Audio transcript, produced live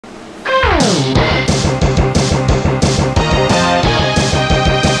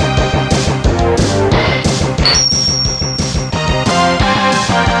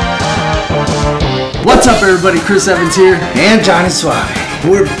What's up, everybody? Chris Evans here. And Johnny Saovi.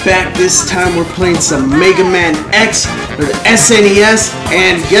 We're back this time. We're playing some Mega Man X for the SNES.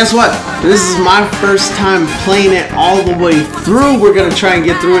 And guess what? This is my first time playing it all the way through. We're going to try and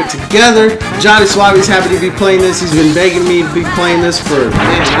get through it together. Johnny Saovi's happy to be playing this. He's been begging me to be playing this for,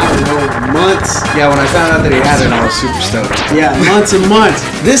 man, I don't know, months. Yeah, when I found out that he had it, I was super stoked. Yeah, months and months.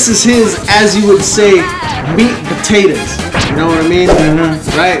 This is his, as you would say, meat and potatoes. You know what I mean?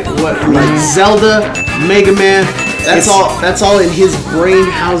 Right? What, like Zelda, Mega Man. That's all in his brain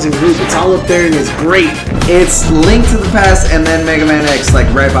housing group. It's all up there in his brain. It's Link to the Past and then Mega Man X,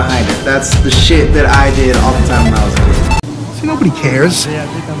 like right behind it. That's the shit that I did all the time when I was a kid. See, nobody cares.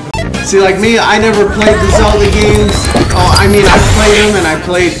 See, like me, I never played the Zelda games. Oh, I mean, I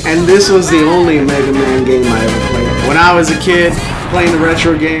played them and this was the only Mega Man game I ever played. When I was a kid, playing the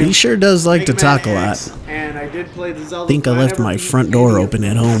retro game. He sure does like to talk a lot. And I did play the Zelda. I think I left my front door open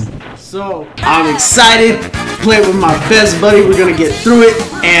at home. So, I'm excited to play it with my best buddy. We're gonna get through it.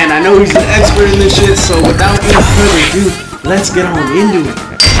 And I know he's an expert in this shit, so without any further ado, let's get on into it.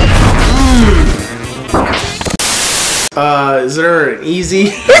 Is there an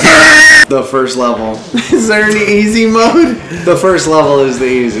easy? The first level. Is there an easy mode? The first level is the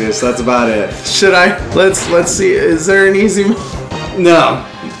easiest. That's about it. Should I? Let's see. Is there an easy mode? No.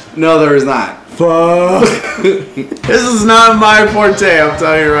 No, there is not. Fuck. This is not my forte, I'm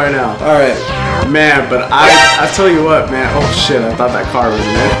telling you right now. Alright. Man, but I tell you what, man. Oh shit, I thought that car was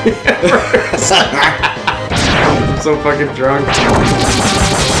in it. I'm so fucking drunk.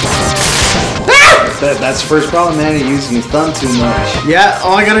 That's the first problem, man. You're using your thumb too much. Yeah,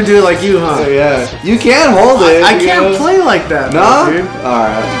 all I gotta do it like you, huh? Yeah. You can hold it. I can't play like that. No? Dude.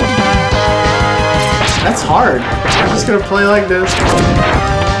 Alright. That's hard. I'm just gonna play like this.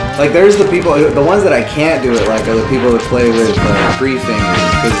 Like, there's the people, the ones that I can't do it like are the people that play with 3 fingers.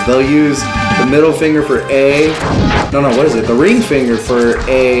 Because they'll use the middle finger for A. No, what is it? The ring finger for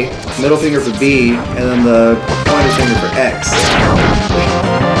A, middle finger for B, and then the pointer finger for X.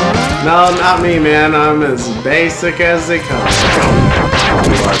 No, not me, man. I'm as basic as they come.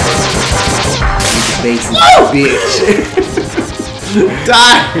 Basic bitch.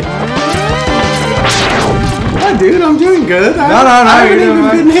 Die! Yeah, dude, I'm doing good. I haven't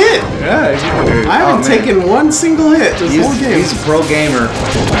even been hit. Yeah, I haven't taken one single hit this whole game. He's a pro gamer.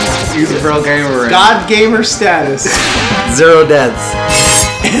 He's a pro gamer. God gamer status. 0 deaths.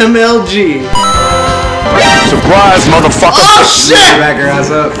 MLG. Surprise, motherfucker! Oh shit! Back your ass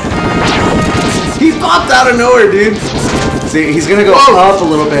up. He popped out of nowhere, dude. See, he's gonna go up a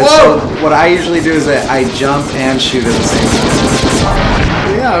little bit. Whoa. So what I usually do is that I jump and shoot at the same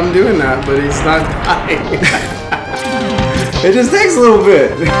time. Yeah, I'm doing that, but he's not dying. It just takes a little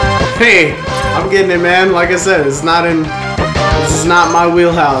bit. Hey, I'm getting it, man. Like I said, this is not my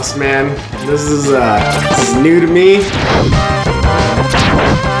wheelhouse, man. This is new to me.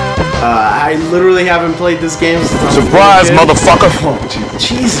 I literally haven't played this game since I was Surprise, motherfucker! Oh,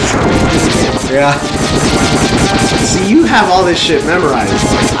 Jesus. Yeah. See, you have all this shit memorized.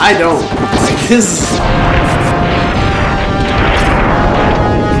 I don't. Like, this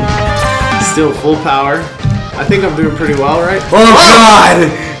is still full power. I think I'm doing pretty well, right? Oh God!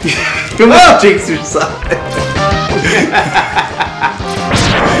 Come on, jinx yourself.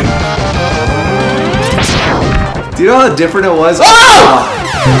 Do you know how different it was? Oh!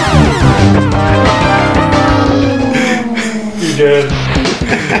 You did.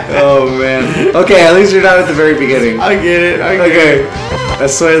 Oh man. Okay, at least you're not at the very beginning. I get it. Okay. I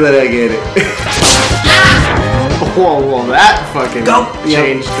swear that I get it. Well, that fucking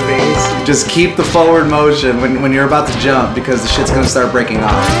changed things. Just keep the forward motion when you're about to jump because the shit's gonna start breaking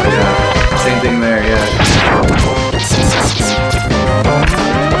off. Yeah. Same thing there, yeah.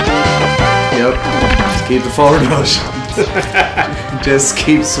 Yep. Just keep the forward motion. Just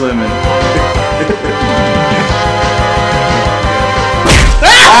keep swimming.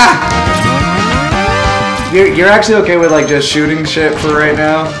 Ah! You're actually okay with like just shooting shit for right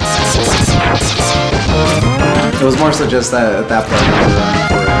now? It was more so just that at that point.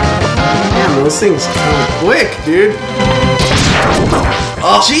 Damn, those things come quick, dude.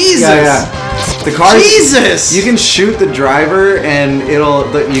 Oh, Jesus! Yeah. The car. Jesus! You can shoot the driver and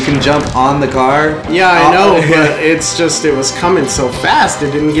you can jump on the car. Yeah, I know, but it's just, it was coming so fast,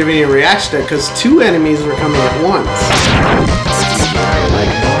 it didn't give any reaction to it because 2 enemies were coming at once. Like,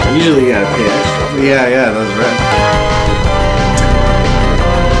 usually you gotta pay extra. Yeah, that's right.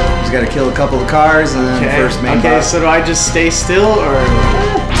 Just gotta kill a couple of cars and then first main boss. So do I just stay still or?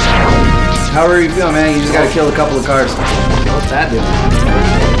 However you feel, man. You just gotta kill a couple of cars. What's that do?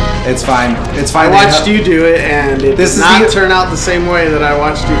 It's fine. It's fine. I watched you do it, and it did not turn out the same way that I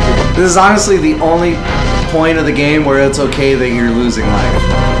watched you do it. This is honestly the only point of the game where it's okay that you're losing life.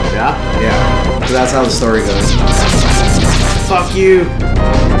 Yeah? Yeah. So that's how the story goes. Fuck you.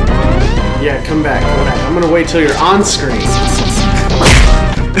 Yeah, come back. I'm gonna wait till you're on screen.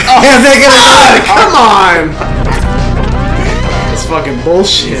 Oh, yeah, they get it. Come on! That's fucking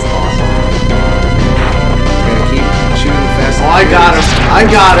bullshit. Gotta keep shooting fast. Oh, I got him. I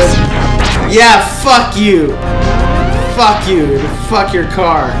got him. Yeah, fuck you. Fuck you. Fuck your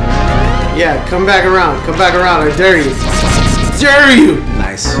car. Yeah, come back around. Come back around. I dare you. Dare you!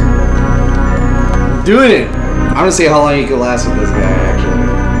 Nice. Doing it. I'm gonna see how long you can last with this guy, actually.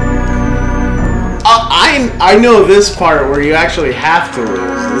 I know this part where you actually have to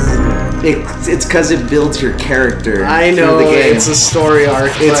lose. It's because it builds your character. I know, the game. it's a story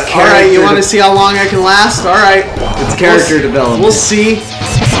arc. It's alright, you want to see how long I can last? Alright. It's character development. We'll see.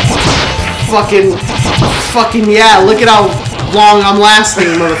 Fucking yeah, look at how long I'm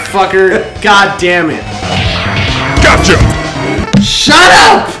lasting, motherfucker. God damn it. Gotcha! Shut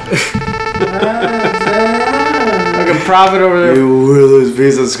up! Fucking prophet over there. You worthless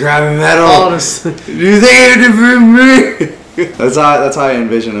piece of scrap metal. Oh, you think you defeat me? That's how I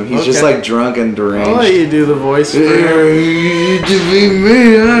envision him. He's just like drunk and deranged. I'll let you do the voice for him. You defeat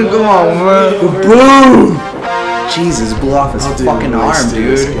me, huh? Come on, man. Boom! Jesus, blew off his fucking arm,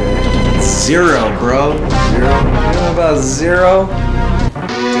 dude. 0, bro. 0? You know about 0?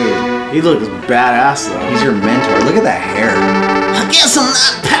 Dude. He looks badass though. He's your mentor. Look at that hair. I guess I'm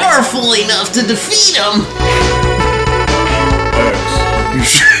not powerful enough to defeat him.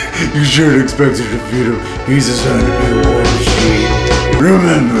 You shouldn't expect to defeat him. He's designed to be a war machine.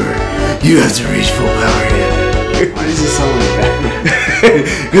 Remember, you have to reach full power yet. Why does he sound like Batman?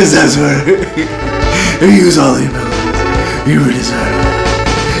 Because that's what... If you use all the abilities you were designed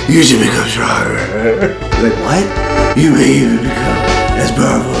on, you should become stronger. Like, what? You may even become as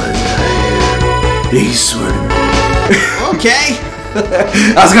powerful as I am. You swear to me. Okay.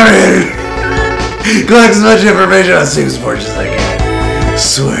 I was gonna collect as much information on Super Sports as I can.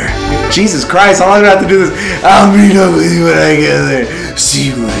 Swear. Jesus Christ, how long do I have to do this? I'll meet up with you when I get there. See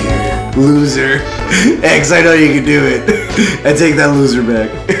you later, loser. X, I know you can do it. I take that loser back.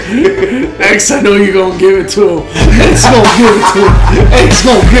 X, I know you're gonna give it to him. X gonna give it to him. X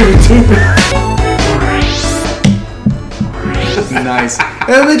gonna give it to him. Nice.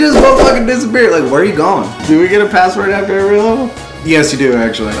 And they just both fucking disappear. Like, where are you going? Do we get a password after every level? Yes, you do,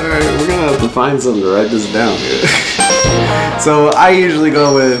 actually. Alright, we're gonna have to find something to write this down. So I usually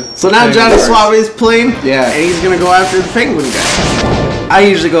go with... So now Johnny Saovi is playing? Yeah. And he's gonna go after the penguin guy. I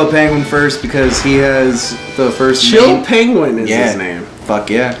usually go penguin first because he has the first Chill Penguin is his name. Fuck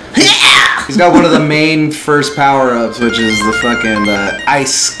yeah. He's got one of the main first power-ups, which is the fucking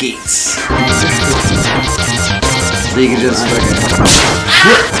ice skates. So you can just fucking...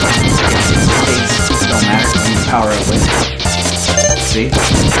 Don't matter. Power up later. See?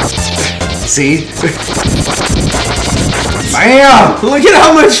 See? Bam! Look at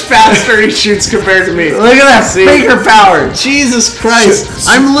how much faster he shoots compared to me. Look at that finger power! Jesus Christ.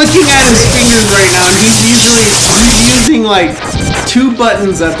 I'm looking at his fingers right now and he's using like 2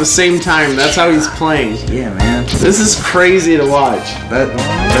 buttons at the same time. That's how he's playing. Yeah, man. This is crazy to watch.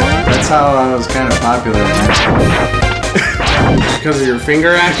 That's how I was kind of popular. Because of your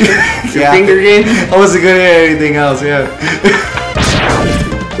finger action? Your Yeah. finger game? I wasn't good at anything else, yeah.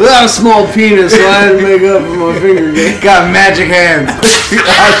 Without a small penis, so I had to make up for my finger game. Got magic hands.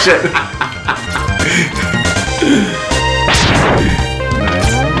 Oh shit.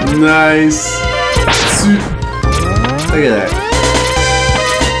 Nice. Look at that.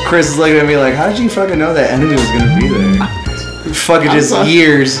 Chris is looking at me like, how did you fucking know that enemy was gonna be there? Fucking just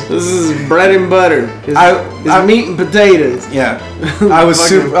years. This is bread and butter. It's meat and potatoes. Yeah. I was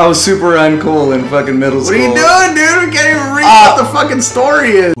super uncool in fucking middle school. What are you doing, dude? We can't even read what the fucking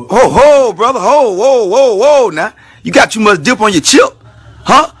story is. Ho, brother, whoa, now. You got too much dip on your chip,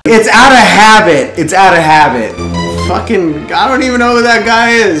 huh? It's out of habit. It's out of habit. Fucking, I don't even know who that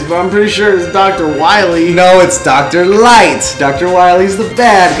guy is, but I'm pretty sure it's Dr. Wily. No, it's Dr. Light. Dr. Wily's the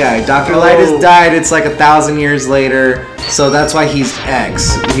bad guy. Dr. Light has died. It's like 1,000 years later. So that's why he's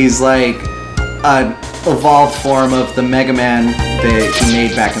X. He's like an evolved form of the Mega Man that he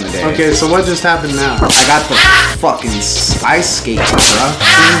made back in the day. Okay, so what just happened now? I got the fucking ice skates, bro.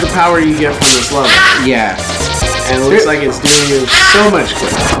 This is the power you get from this level. Yeah. And it looks like it's doing you so much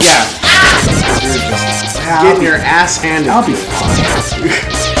quicker. Yeah. You're just getting your ass handed. I'll be fine.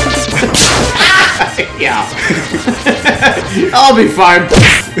 Yeah. I'll be fine.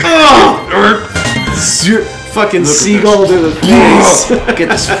 Fucking seagull to the face. Get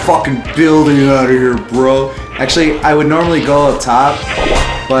this fucking building out of here, bro. Actually, I would normally go up top,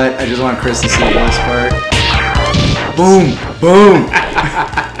 but I just want Chris to see this part. Boom, boom.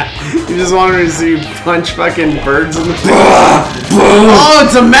 You just wanted to see you punch fucking birds in the face. Oh,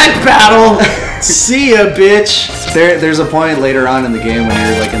 it's a mech battle. See ya, bitch. There's a point later on in the game when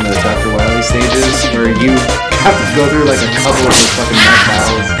you're like in the Dr. Wily stages where you have to go through like a couple of those fucking mech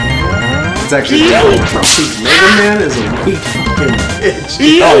battles. It's actually Mega Man is a weak fucking bitch.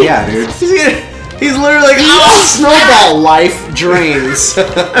 Oh yeah, dude. He's literally like, oh, snowball life drains. Oh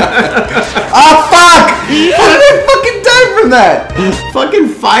fuck! How did I fucking die from that? Fucking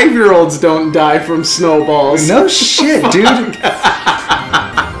 5-year-olds don't die from snowballs. No shit, dude.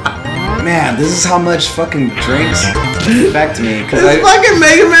 Man, this is how much fucking drinks back to me. Is fucking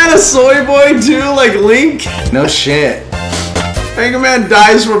Mega Man a soy boy too, like Link? No shit. Mega Man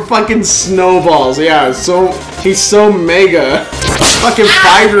dies from fucking snowballs. Yeah, so he's so mega. Fucking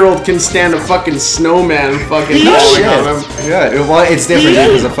 5-year-old can stand a fucking snowman fucking falling on him. Yeah, well, it's different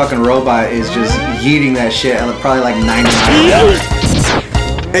because a fucking robot is just yeeting that shit at probably like 90 miles an hour.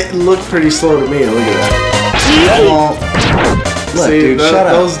 It looked pretty slow to me. Look at that. Well, look, see, dude, shut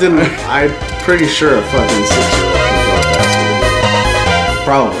up. Those didn't. I'm pretty sure a fucking 6-year-old can go faster.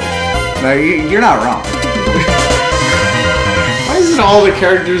 Probably. No, you're not wrong. Why is it all the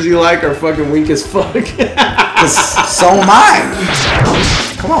characters you like are fucking weak as fuck? So am I.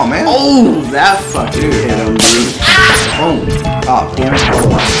 Come on, man. Oh, that fucking hit him, dude. Oh, damn it. Oh.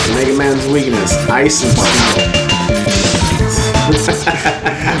 Mega Man's weakness, ice and snow.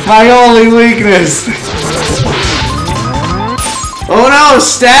 My only weakness. Oh no,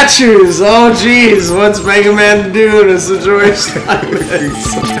 statues! Oh jeez, what's Mega Man do in a situation like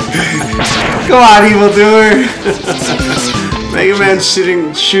this? Come on, evildoer. Mega Man's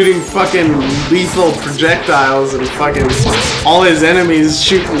shooting fucking lethal projectiles and fucking all his enemies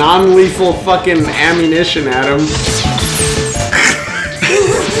shoot non-lethal fucking ammunition at him.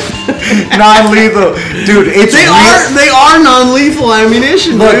 Non-lethal, dude. They are non-lethal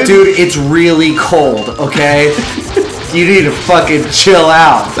ammunition. Look, dude, it's really cold. Okay, you need to fucking chill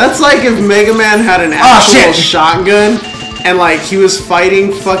out. That's like if Mega Man had an actual shotgun and like he was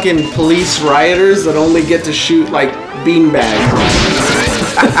fighting fucking police rioters that only get to shoot like beanbags.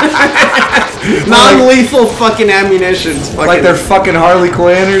 Non-lethal fucking ammunitions. Fucking like they're fucking Harley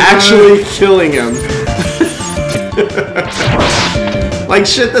Quinn or actually killing him. Like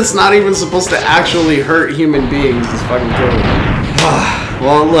shit that's not even supposed to actually hurt human beings is fucking killing them.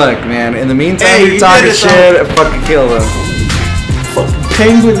 Well, look, man. In the meantime, you're talking shit. Fucking kill them. Fucking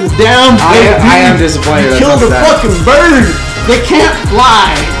penguin is down. I am disappointed. Kill the fucking bird. They can't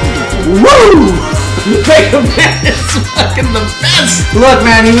fly. Woo! Mega Man is fucking the best. Look,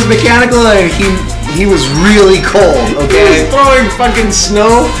 man, he was mechanical and he was really cold. Okay. He was throwing fucking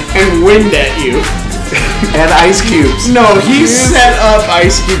snow and wind at you. And ice cubes. No, he set up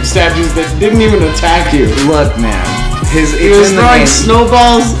ice cube statues that didn't even attack you. Look, man. He was throwing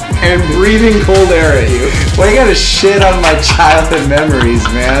snowballs and breathing cold air at you. Why you gotta shit on my childhood memories,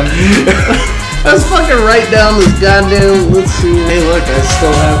 man? Let's fucking write down this goddamn. Let's see. Hey, look, I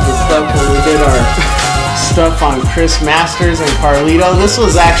still have the stuff when we did our stuff on Chris Masters and Carlito. This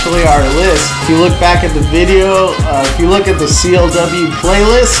was actually our list. If you look back at the video, if you look at the CLW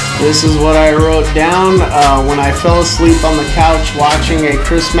playlist, this is what I wrote down when I fell asleep on the couch watching a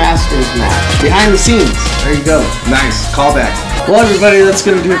Chris Masters match. Behind the scenes. There you go. Nice. Callback. Well, everybody, that's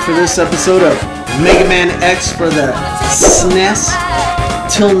going to do it for this episode of Mega Man X for the SNES.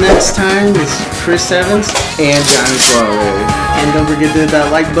 Till next time, it's Chris Evans and Johnny Saovi. And don't forget to hit that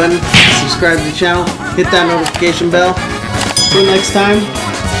like button, subscribe to the channel, hit that notification bell. Till next time,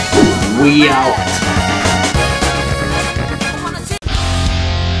 we out.